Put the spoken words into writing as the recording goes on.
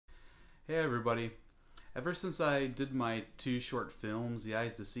Hey everybody. Ever since I did my two short films, The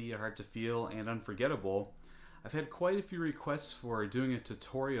Eyes to See, Heart to Feel, and Unforgettable, I've had quite a few requests for doing a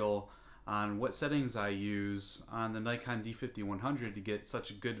tutorial on what settings I use on the Nikon D5100 to get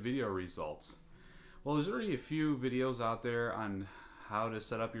such good video results. Well, there's already a few videos out there on how to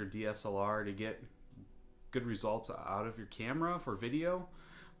set up your DSLR to get good results out of your camera for video.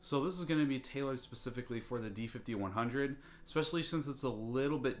 So this is going to be tailored specifically for the D5100, especially since it's a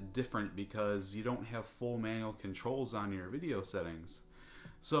little bit different because you don't have full manual controls on your video settings.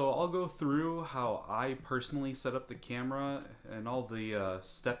 So I'll go through how I personally set up the camera and all the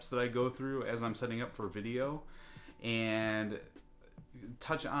steps that I go through as I'm setting up for video, and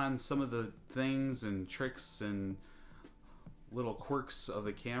touch on some of the things and tricks and little quirks of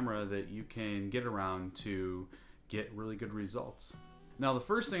the camera that you can get around to get really good results. Now, the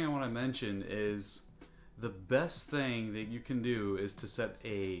first thing I want to mention is the best thing that you can do is to set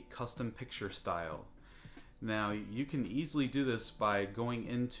a custom picture style. Now, you can easily do this by going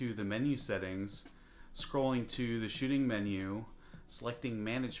into the menu settings, scrolling to the shooting menu, selecting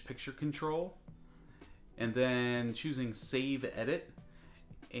Manage Picture Control, and then choosing Save Edit.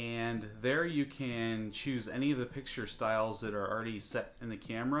 And there you can choose any of the picture styles that are already set in the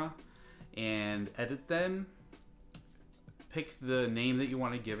camera and edit them. Pick the name that you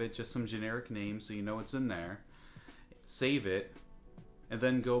want to give it, just some generic name so you know it's in there. Save it, and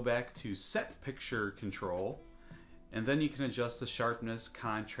then go back to Set Picture Control, and then you can adjust the sharpness,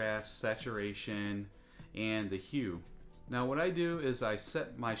 contrast, saturation, and the hue. Now what I do is I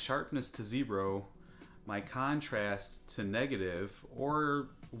set my sharpness to 0, my contrast to negative, or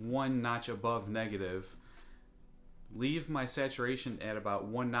one notch above negative, leave my saturation at about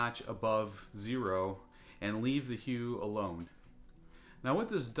one notch above 0, and leave the hue alone. Now what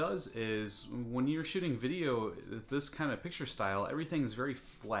this does is when you're shooting video with this kind of picture style, everything's very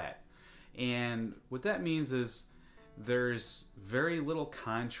flat. And what that means is there's very little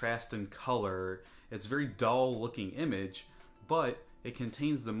contrast in color. It's a very dull looking image, but it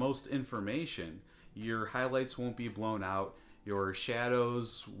contains the most information. Your highlights won't be blown out. Your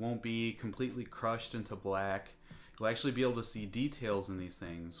shadows won't be completely crushed into black. You'll actually be able to see details in these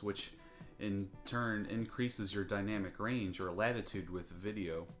things, which in turn increases your dynamic range or latitude with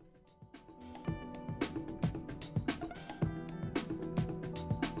video.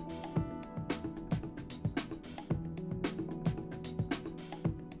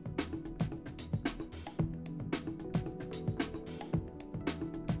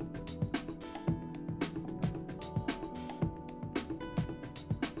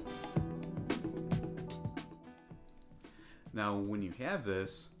 Now when you have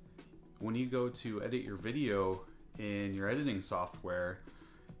this, when you go to edit your video in your editing software,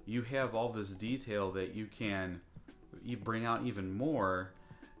 you have all this detail that you can bring out even more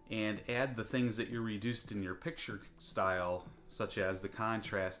and add the things that you reduced in your picture style, such as the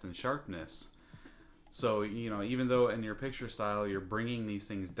contrast and sharpness. So, even though in your picture style you're bringing these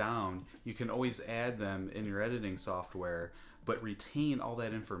things down, you can always add them in your editing software, but retain all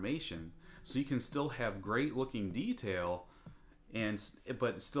that information. So you can still have great looking detail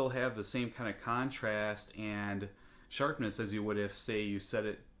but still have the same kind of contrast and sharpness as you would if, say, you set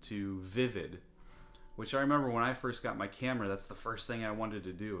it to vivid. Which I remember when I first got my camera, that's the first thing I wanted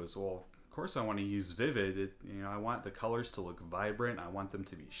to do is, well, of course I want to use vivid. I want the colors to look vibrant. I want them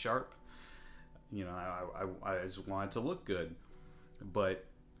to be sharp. I just want it to look good. But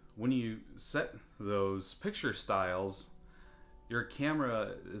when you set those picture styles, your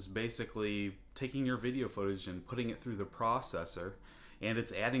camera is basically taking your video footage and putting it through the processor, and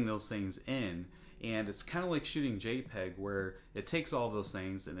it's adding those things in. And it's kind of like shooting JPEG, where it takes all those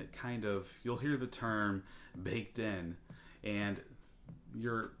things and it kind of, you'll hear the term baked in, and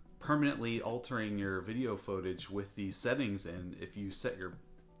you're permanently altering your video footage with these settings in if you set your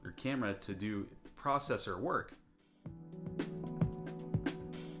camera to do processor work.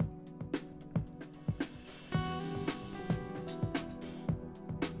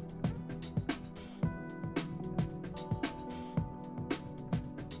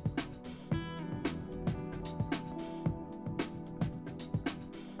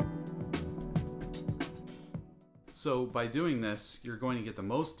 So by doing this, you're going to get the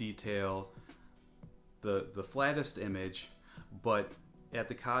most detail, the flattest image, but at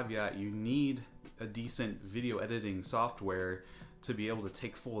the caveat, you need a decent video editing software to be able to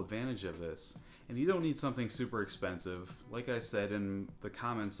take full advantage of this. And you don't need something super expensive. Like I said in the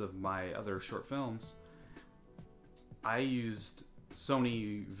comments of my other short films, I used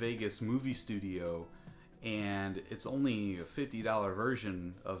Sony Vegas Movie Studio and it's only a $50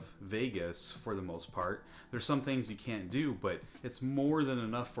 version of Vegas for the most part. There's some things you can't do, but it's more than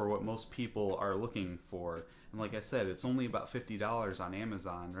enough for what most people are looking for. And like I said, it's only about $50 on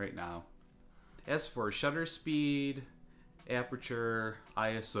Amazon right now. As for shutter speed, aperture,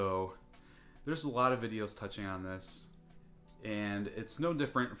 ISO, there's a lot of videos touching on this, and it's no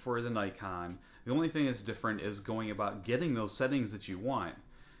different for the Nikon. The only thing that's different is going about getting those settings that you want.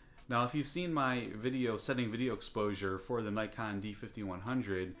 Now, if you've seen my video setting video exposure for the Nikon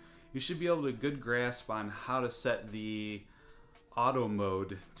D5100, you should be able to get a good grasp on how to set the auto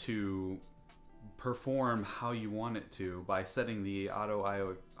mode to perform how you want it to by setting the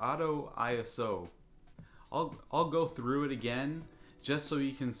auto ISO. I'll go through it again just so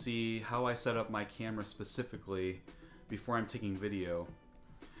you can see how I set up my camera specifically before I'm taking video.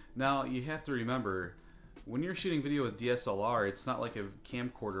 Now, you have to remember, when you're shooting video with DSLR, it's not like a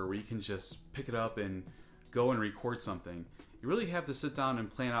camcorder where you can just pick it up and go and record something. You really have to sit down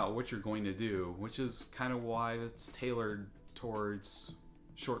and plan out what you're going to do, which is kind of why it's tailored towards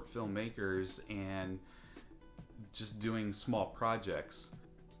short filmmakers and just doing small projects.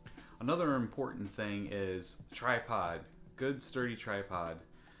 Another important thing is tripod. Good sturdy tripod.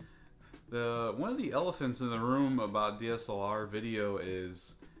 One of the elephants in the room about DSLR video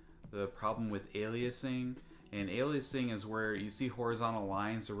is the problem with aliasing. And aliasing is where you see horizontal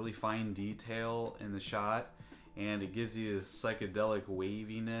lines or really fine detail in the shot, and it gives you this psychedelic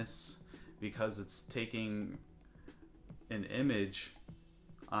waviness because it's taking an image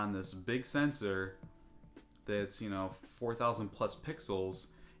on this big sensor that's 4,000 plus pixels,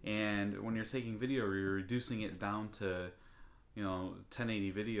 and when you're taking video, you're reducing it down to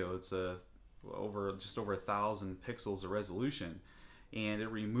 1080 video. It's just over 1,000 pixels of resolution, and it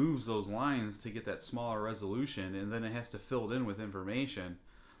removes those lines to get that smaller resolution, and then it has to fill it in with information.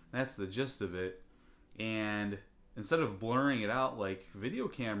 That's the gist of it. And instead of blurring it out like video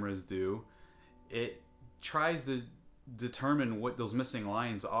cameras do, it tries to determine what those missing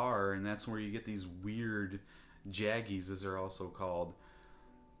lines are, and that's where you get these weird jaggies, as they're also called.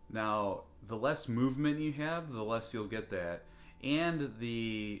 Now, the less movement you have, the less you'll get that, and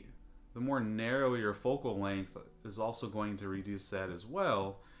the more narrow your focal length is also going to reduce that as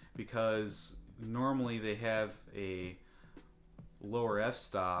well, because normally they have a lower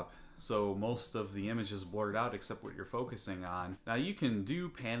f-stop, so most of the image is blurred out except what you're focusing on. Now, you can do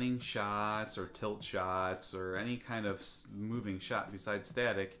panning shots or tilt shots or any kind of moving shot besides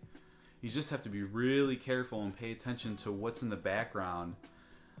static. You just have to be really careful and pay attention to what's in the background.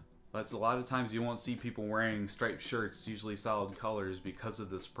 That's a lot of times you won't see people wearing striped shirts, usually solid colors, because of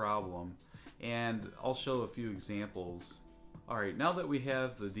this problem. And I'll show a few examples. Alright, now that we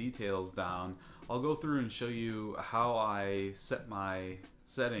have the details down, I'll go through and show you how I set my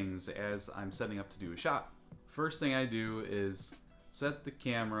settings as I'm setting up to do a shot. First thing I do is set the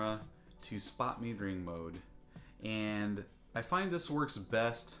camera to spot metering mode. And I find this works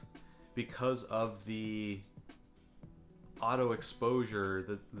best because of the auto exposure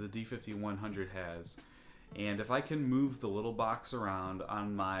that the D5100 has. And if I can move the little box around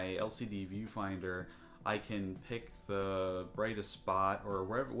on my LCD viewfinder, I can pick the brightest spot or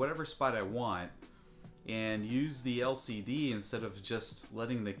whatever spot I want and use the LCD instead of just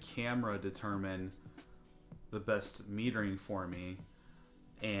letting the camera determine the best metering for me,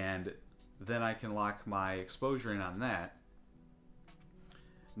 and then I can lock my exposure in on that.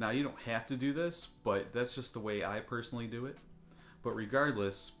 Now, you don't have to do this, but that's just the way I personally do it. But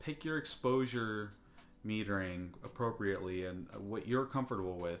regardless, pick your exposure metering appropriately and what you're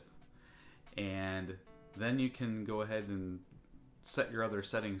comfortable with, and then you can go ahead and set your other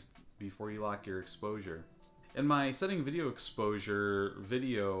settings before you lock your exposure. In my setting video exposure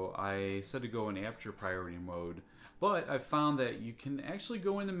video, I set to go in aperture priority mode, but I found that you can actually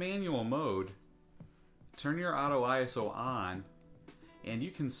go into manual mode, turn your auto ISO on, and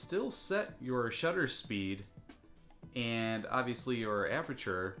you can still set your shutter speed and obviously your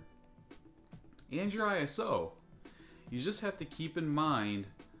aperture and your ISO. You just have to keep in mind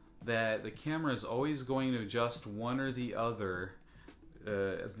that the camera is always going to adjust one or the other,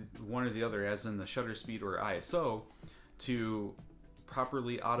 as in the shutter speed or ISO, to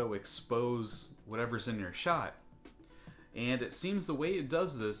properly auto expose whatever's in your shot. And it seems the way it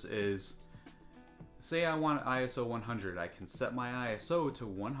does this is, say I want ISO 100, I can set my ISO to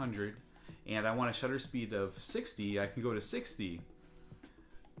 100, and I want a shutter speed of 60, I can go to 60.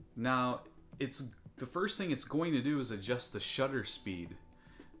 Now, the first thing it's going to do is adjust the shutter speed,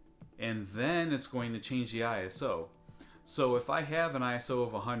 and then it's going to change the ISO. So if I have an ISO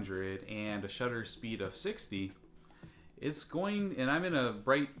of 100 and a shutter speed of 60, it's going, and I'm in a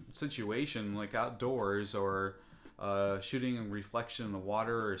bright situation like outdoors or shooting a reflection in the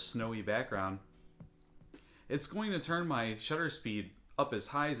water or a snowy background, it's going to turn my shutter speed up as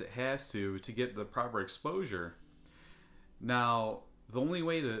high as it has to get the proper exposure. Now, the only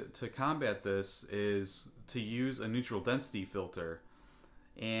way to combat this is to use a neutral density filter.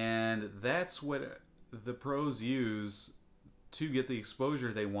 And that's what the pros use to get the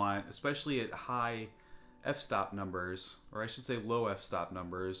exposure they want, especially at high f-stop numbers, or I should say low f-stop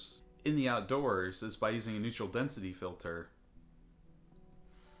numbers, in the outdoors, is by using a neutral density filter.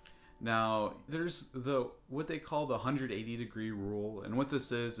 Now, there's what they call the 180 degree rule, and what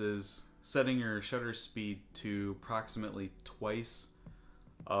this is setting your shutter speed to approximately twice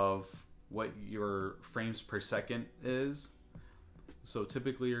of what your frames per second is. So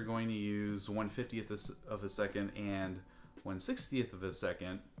typically you're going to use 1/50th of a second and 1/60th of a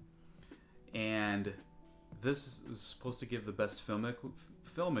second, and this is supposed to give the best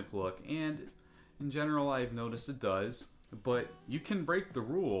filmic look, and in general I've noticed it does. But you can break the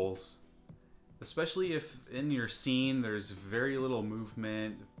rules, especially if in your scene there's very little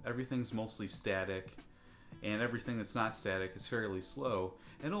movement, everything's mostly static, and everything that's not static is fairly slow,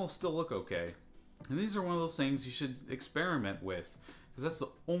 and it'll still look okay. And these are one of those things you should experiment with, because that's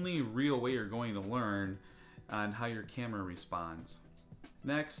the only real way you're going to learn on how your camera responds.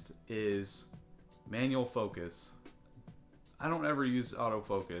 Next is manual focus. I don't ever use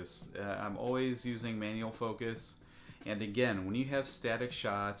autofocus. I'm always using manual focus. And again, when you have static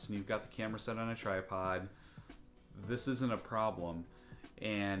shots and you've got the camera set on a tripod, this isn't a problem.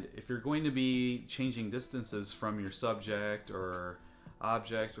 And if you're going to be changing distances from your subject or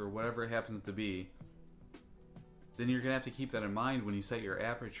object or whatever it happens to be, then you're going to have to keep that in mind when you set your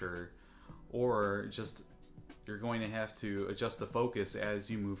aperture, or just you're going to have to adjust the focus as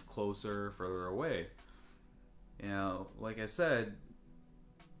you move closer or further away. You know, like I said,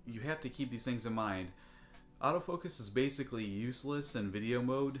 you have to keep these things in mind. Autofocus is basically useless in video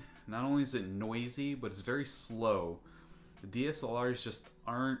mode. Not only is it noisy, but it's very slow. The DSLRs just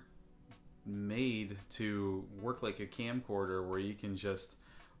aren't made to work like a camcorder where you can just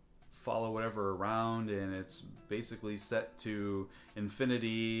follow whatever around and it's basically set to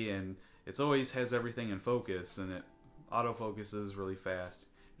infinity and it always has everything in focus and it autofocuses really fast.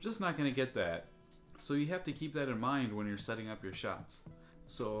 You're just not going to get that. So you have to keep that in mind when you're setting up your shots.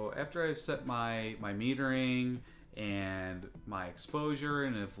 So after I've set my metering and my exposure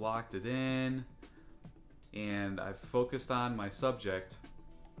and have locked it in and I've focused on my subject,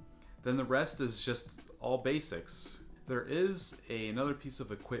 then the rest is just all basics. There is another piece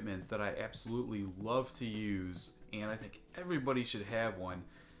of equipment that I absolutely love to use, and I think everybody should have one,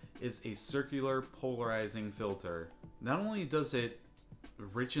 is a circular polarizing filter. Not only does it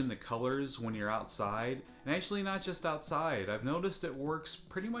richen the colors when you're outside, and actually not just outside, I've noticed it works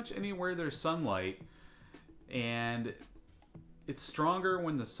pretty much anywhere there's sunlight, and it's stronger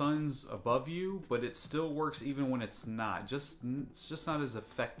when the sun's above you, but it still works even when it's not. It's just not as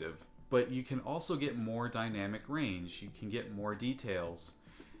effective. But you can also get more dynamic range. You can get more details.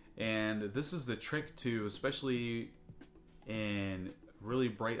 And this is the trick too, especially in really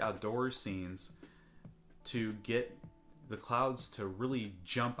bright outdoor scenes, to get the clouds to really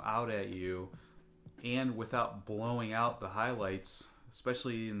jump out at you and without blowing out the highlights,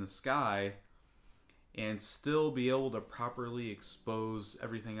 especially in the sky, and still be able to properly expose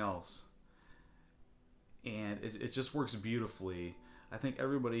everything else. And it just works beautifully. I think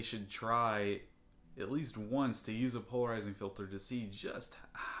everybody should try at least once to use a polarizing filter to see just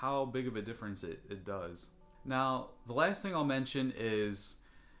how big of a difference it does. Now, the last thing I'll mention is,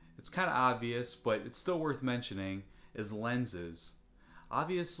 it's kind of obvious, but it's still worth mentioning, is lenses.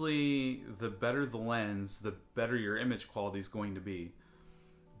 Obviously, the better the lens, the better your image quality is going to be.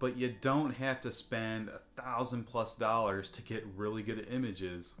 But you don't have to spend $1,000+ to get really good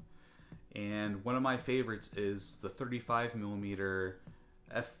images. And one of my favorites is the 35mm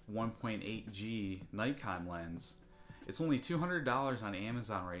f1.8G Nikon lens. It's only $200 on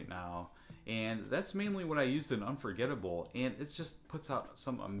Amazon right now, and that's mainly what I used in Unforgettable, and it just puts out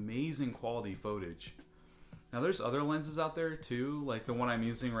some amazing quality footage. Now there's other lenses out there too, like the one I'm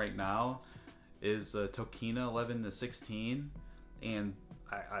using right now is a Tokina 11-16, and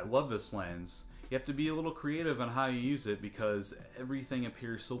I love this lens. You have to be a little creative on how you use it because everything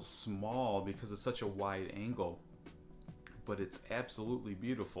appears so small because it's such a wide angle. But it's absolutely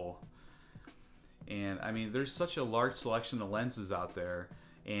beautiful. And I mean, there's such a large selection of lenses out there,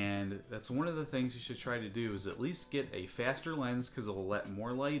 and that's one of the things you should try to do, is at least get a faster lens because it'll let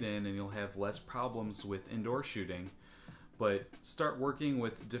more light in and you'll have less problems with indoor shooting. but start working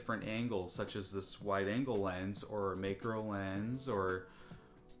with different angles, such as this wide angle lens or a macro lens or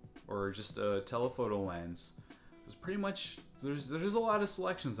just a telephoto lens. There's pretty much there's a lot of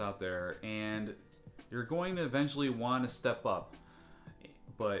selections out there, and you're going to eventually want to step up,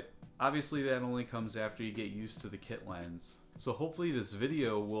 but obviously that only comes after you get used to the kit lens. So hopefully this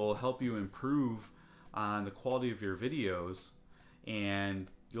video will help you improve on the quality of your videos, and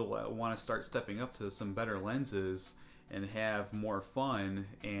you'll want to start stepping up to some better lenses and have more fun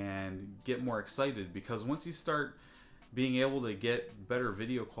and get more excited, because once you start being able to get better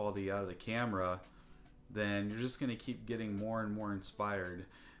video quality out of the camera, then you're just going to keep getting more and more inspired.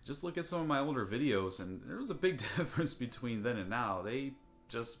 Just look at some of my older videos, and there was a big difference between then and now. They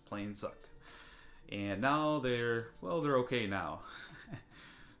just plain sucked. And now they're okay now.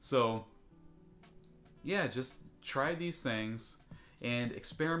 So yeah, just try these things and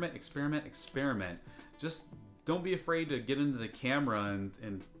experiment. Just don't be afraid to get into the camera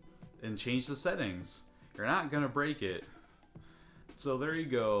and change the settings. You're not gonna break it. So there you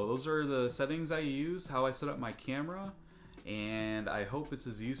go. Those are the settings I use, how I set up my camera, and I hope it's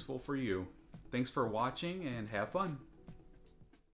as useful for you. Thanks for watching and have fun.